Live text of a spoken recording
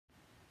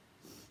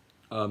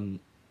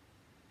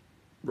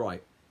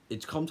Right,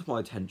 it's come to my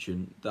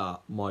attention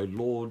that my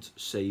Lord,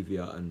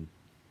 Saviour and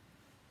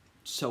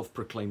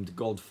self-proclaimed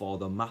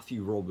Godfather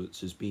Matthew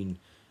Roberts has been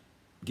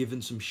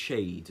given some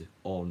shade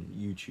on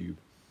YouTube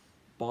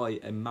by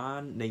a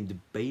man named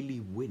Bailey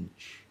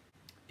Winch.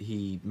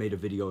 He made a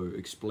video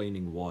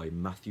explaining why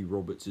Matthew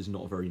Roberts is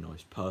not a very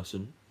nice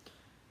person,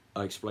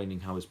 explaining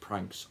how his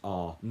pranks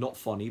are not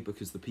funny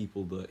because the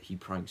people that he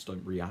pranks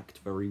don't react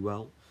very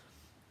well,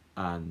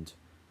 and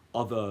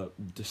other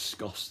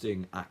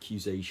disgusting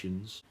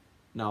accusations.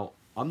 Now,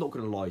 I'm not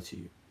going to lie to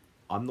you.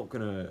 I'm not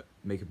going to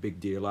make a big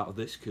deal out of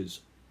this because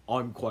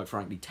I'm quite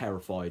frankly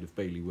terrified of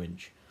Bailey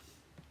Winch.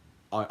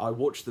 I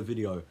watched the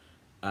video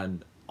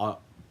and I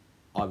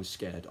was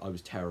scared. I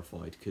was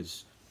terrified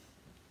because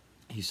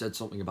he said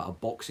something about a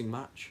boxing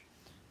match,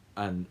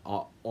 and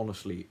I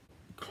honestly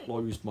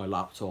closed my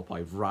laptop.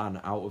 I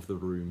ran out of the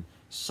room,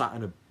 sat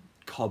in a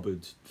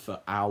cupboard for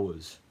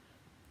hours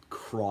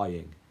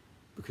crying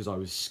because I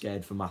was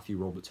scared for Matthew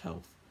Roberts'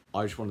 health.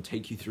 I just want to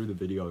take you through the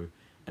video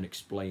and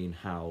explain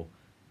how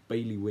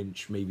Bailey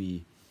Winch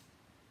maybe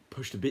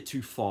pushed a bit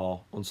too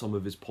far on some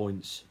of his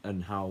points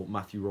and how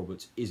Matthew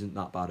Roberts isn't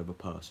that bad of a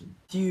person.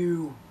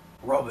 Matthew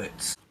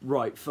Roberts.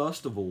 Right,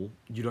 first of all,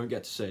 you don't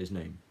get to say his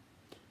name.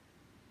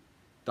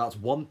 That's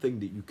one thing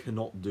that you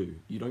cannot do.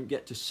 You don't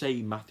get to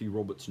say Matthew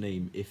Roberts'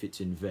 name if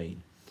it's in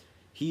vain.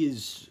 He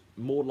is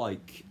more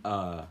like,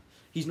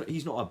 he's not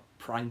a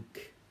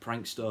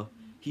prankster.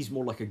 He's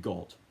more like a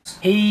god.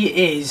 He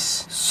is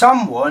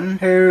someone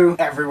who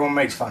everyone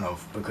makes fun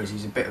of because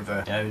he's a bit of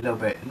a, you know,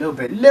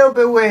 little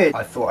bit weird.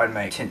 I thought I'd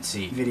make a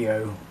tinsy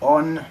video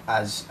on,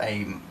 as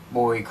a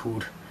boy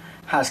called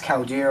Has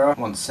Caldera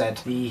once said,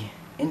 the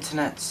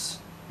internet's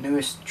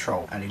newest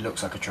troll, and he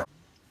looks like a troll.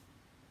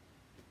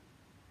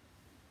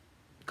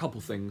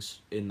 Couple things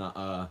in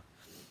that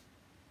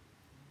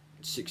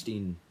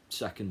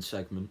 16-second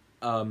segment.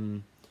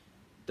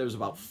 There was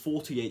about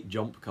 48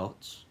 jump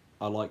cuts.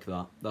 I like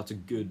that. That's a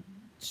good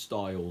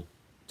style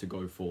to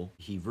go for.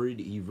 He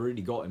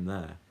really got him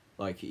there.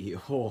 Like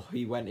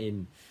he went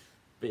in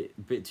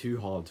bit too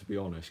hard, to be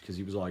honest, because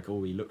he was like,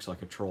 oh, he looks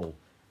like a troll.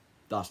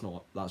 That's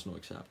not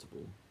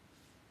acceptable.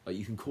 Like,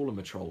 you can call him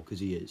a troll because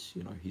he is.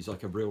 You know, he's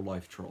like a real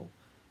life troll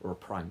or a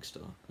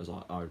prankster, as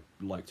I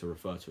like to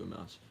refer to him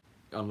as.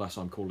 Unless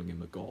I'm calling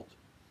him a god.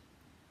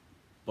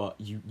 But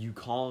you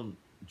can't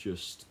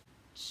just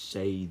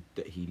say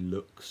that he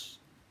looks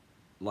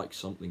like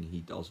something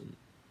he doesn't.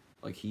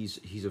 Like, he's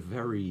a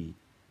very,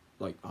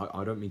 like,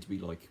 I don't mean to be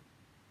like,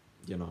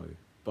 you know,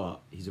 but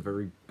he's a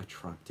very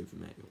attractive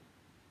male.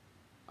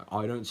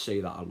 I don't say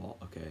that a lot,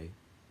 okay?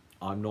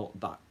 I'm not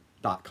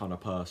that kind of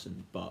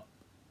person, but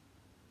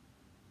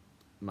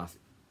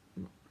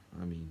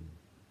I mean,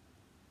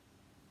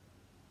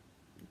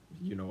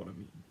 you know what I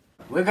mean.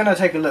 We're going to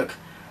take a look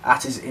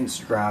at his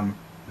Instagram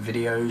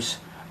videos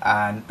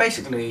and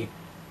basically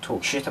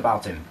talk shit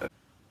about him.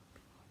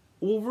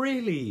 Well,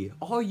 really?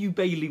 Are you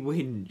Bailey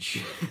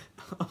Winch?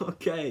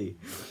 Okay,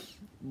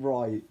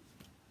 right.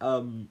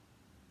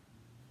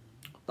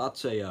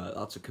 That's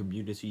a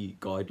community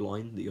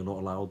guideline that you're not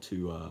allowed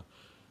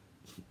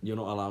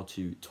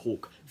to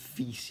talk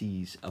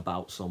feces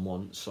about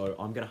someone. So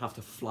I'm gonna have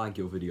to flag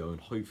your video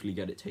and hopefully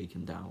get it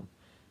taken down.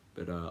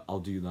 But I'll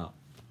do that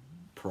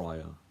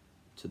prior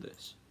to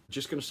this.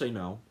 Just gonna say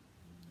now,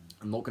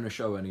 I'm not gonna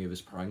show any of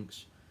his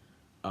pranks.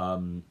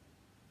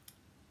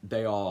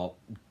 They are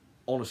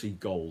honestly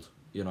gold.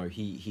 You know,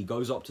 he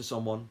goes up to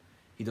someone,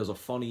 he does a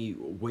funny,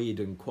 weird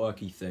and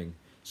quirky thing.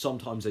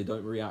 Sometimes they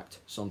don't react,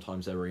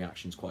 sometimes their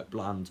reaction's quite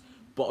bland,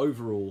 but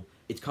overall,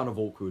 it's kind of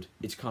awkward,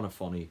 it's kind of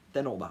funny,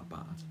 they're not that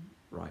bad,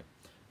 right?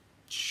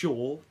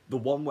 Sure, the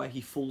one where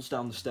he falls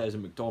down the stairs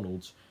at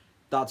McDonald's,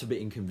 that's a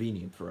bit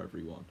inconvenient for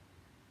everyone.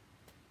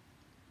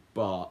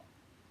 But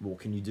what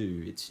can you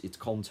do? It's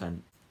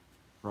content.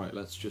 Right,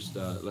 let's just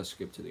let's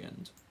skip to the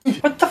end.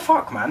 What the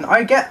fuck, man?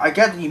 I get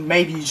that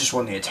maybe you just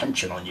want the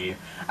attention on you,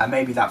 and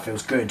maybe that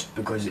feels good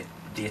because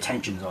the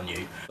attention's on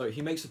you. So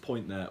he makes a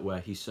point there where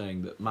he's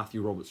saying that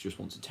Matthew Roberts just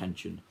wants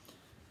attention,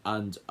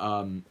 and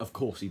of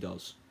course he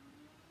does.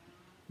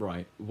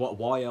 Right?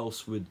 Why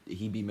else would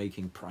he be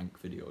making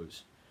prank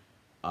videos?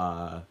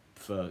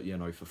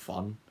 For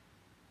fun.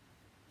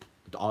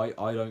 I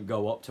don't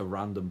go up to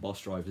random bus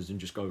drivers and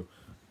just go,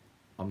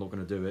 I'm not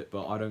going to do it,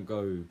 but I don't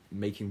go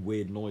making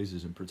weird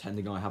noises and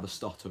pretending I have a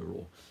stutter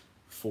or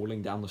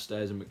falling down the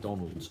stairs at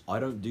McDonald's. I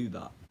don't do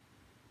that.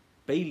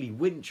 Bailey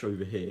Winch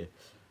over here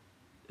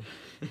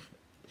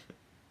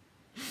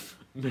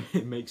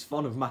makes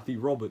fun of Matthew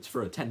Roberts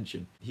for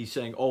attention. He's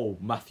saying, oh,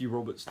 Matthew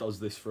Roberts does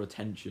this for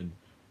attention.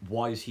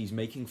 Why is he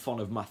making fun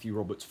of Matthew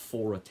Roberts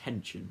for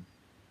attention?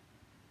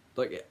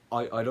 Like,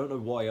 I don't know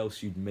why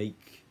else you'd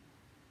make,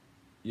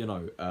 you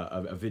know,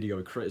 a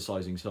video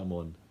criticising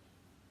someone,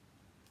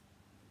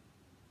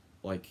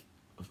 like,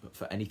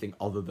 for anything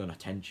other than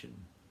attention.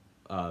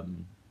 I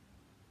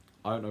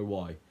don't know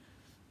why,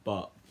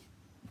 but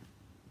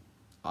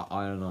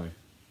I don't know.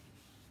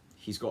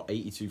 He's got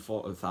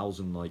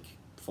 82,000, like,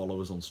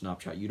 followers on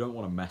Snapchat. You don't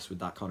want to mess with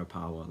that kind of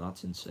power.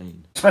 That's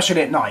insane.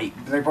 Especially at night.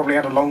 They probably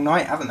had a long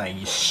night, haven't they,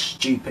 you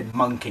stupid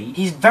monkey.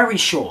 He's very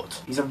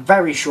short. He's a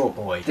very short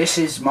boy. This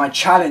is my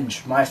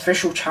challenge, my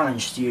official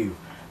challenge to you,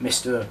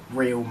 Mr.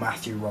 Real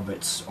Matthew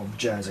Roberts of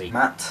Jersey.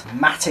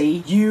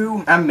 Matty,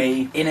 you and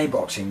me in a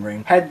boxing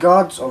ring. Head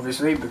guards,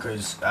 obviously,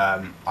 because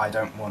I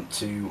don't want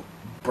to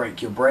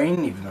break your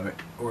brain, even though it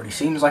already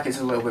seems like it's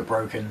a little bit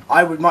broken.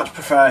 I would much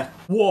prefer...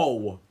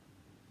 Whoa!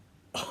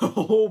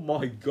 Oh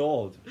my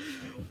god.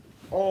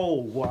 Oh,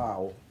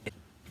 wow.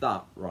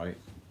 That, right,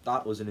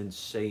 that was an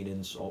insane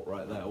insult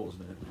right there,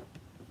 wasn't it?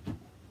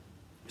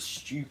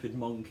 Stupid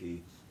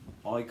monkey.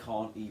 I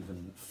can't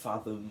even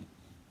fathom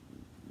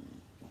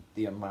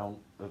the amount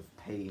of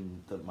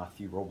pain that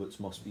Matthew Roberts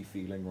must be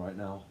feeling right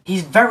now.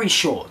 He's very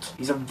short.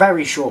 He's a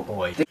very short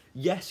boy.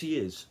 Yes, he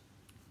is.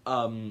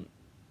 I'm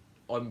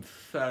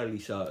fairly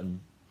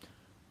certain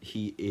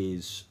he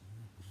is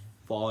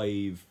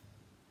 5'2",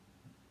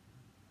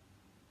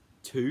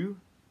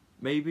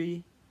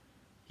 maybe?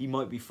 He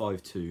might be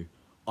 5'2".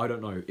 I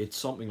don't know. It's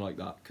something like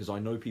that, because I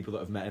know people that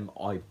have met him.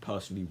 I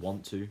personally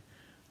want to.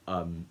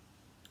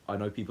 I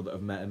know people that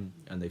have met him,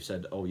 and they've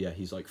said, oh yeah,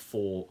 he's like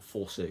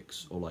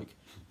 4'6", or like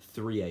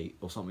 3'8",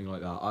 or something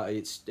like that.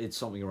 It's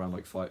something around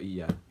like 5,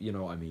 yeah, you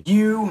know what I mean.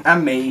 You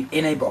and me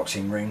in a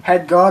boxing ring.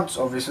 Head guards,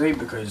 obviously,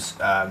 because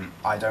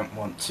I don't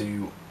want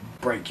to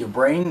break your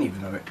brain,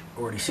 even though it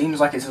already seems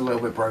like it's a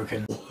little bit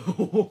broken.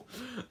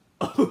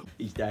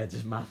 He's dead,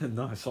 man.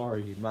 No,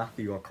 sorry,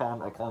 Matthew, I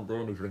can't do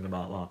anything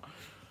about that.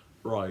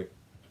 Right,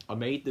 I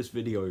made this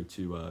video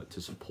to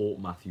support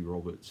Matthew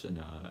Roberts and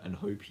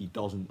hope he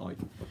doesn't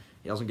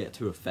get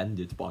too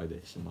offended by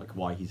this and like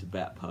why he's a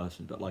better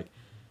person. But like,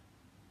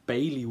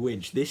 Bailey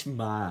Winch, this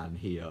man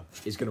here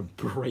is gonna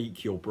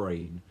break your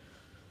brain.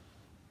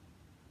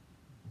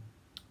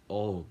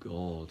 Oh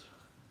god.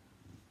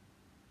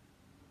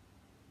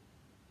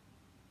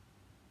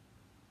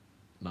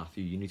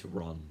 Matthew, you need to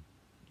run.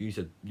 You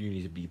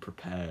need to be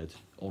prepared.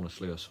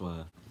 Honestly, I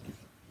swear.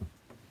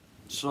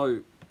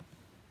 So,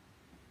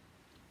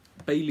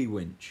 Bailey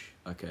Winch,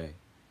 okay,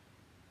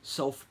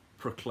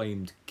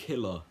 self-proclaimed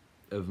killer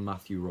of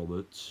Matthew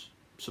Roberts,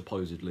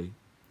 supposedly,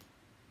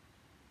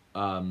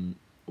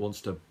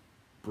 wants to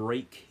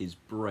break his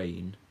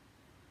brain,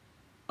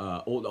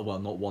 or well,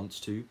 not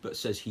wants to, but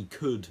says he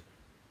could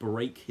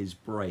break his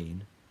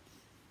brain.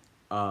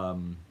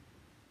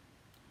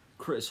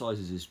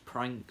 Criticizes his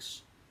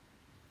pranks,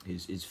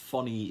 his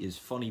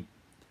funny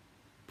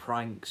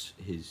pranks,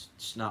 his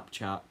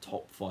Snapchat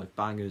top 5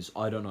 bangers.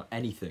 I don't know,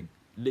 anything,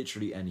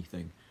 literally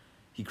anything.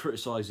 He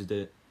criticizes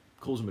it,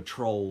 calls him a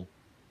troll,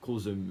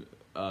 calls him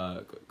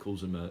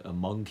a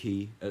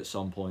monkey at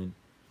some point.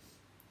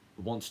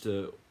 Wants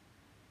to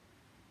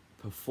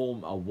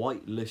perform a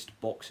whitelist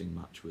boxing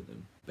match with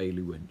him.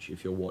 Bailey Winch,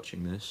 if you're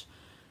watching this,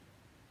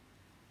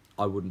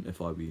 I wouldn't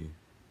if I were you.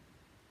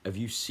 Have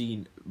you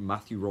seen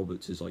Matthew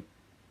Roberts' like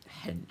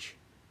hench?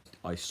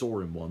 I saw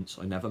him once.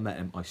 I never met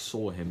him. I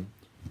saw him,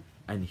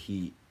 and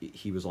he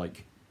was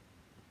like,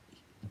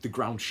 the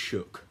ground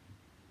shook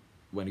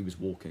when he was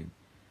walking.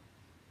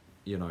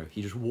 You know,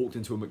 he just walked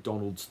into a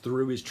McDonald's,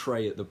 threw his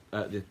tray at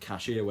the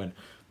cashier, went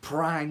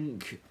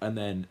prank, and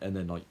then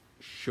like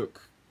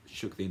shook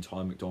the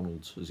entire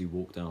McDonald's as he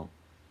walked out.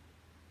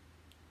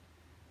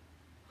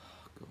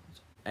 Oh, God.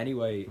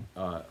 Anyway,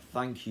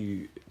 thank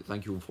you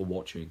all for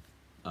watching.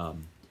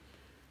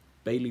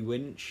 Bailey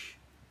Winch,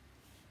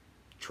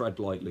 tread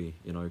lightly,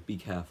 you know, be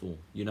careful.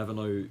 You never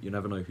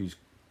know who's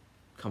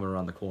coming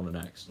around the corner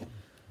next.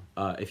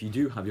 If you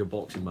do have your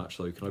boxing match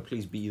though, can I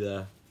please be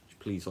there?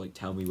 Please like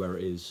tell me where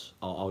it is.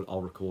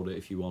 I'll record it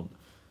if you want.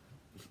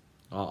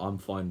 I'm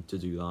fine to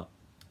do that.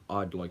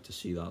 I'd like to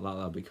see that.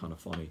 That'd be kind of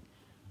funny.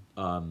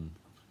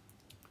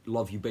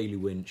 Love you, Bailey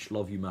Winch.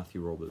 Love you,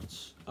 Matthew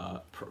Roberts.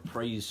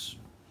 Praise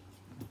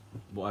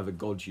whatever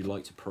gods you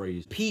like to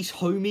praise. Peace,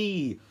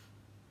 homie.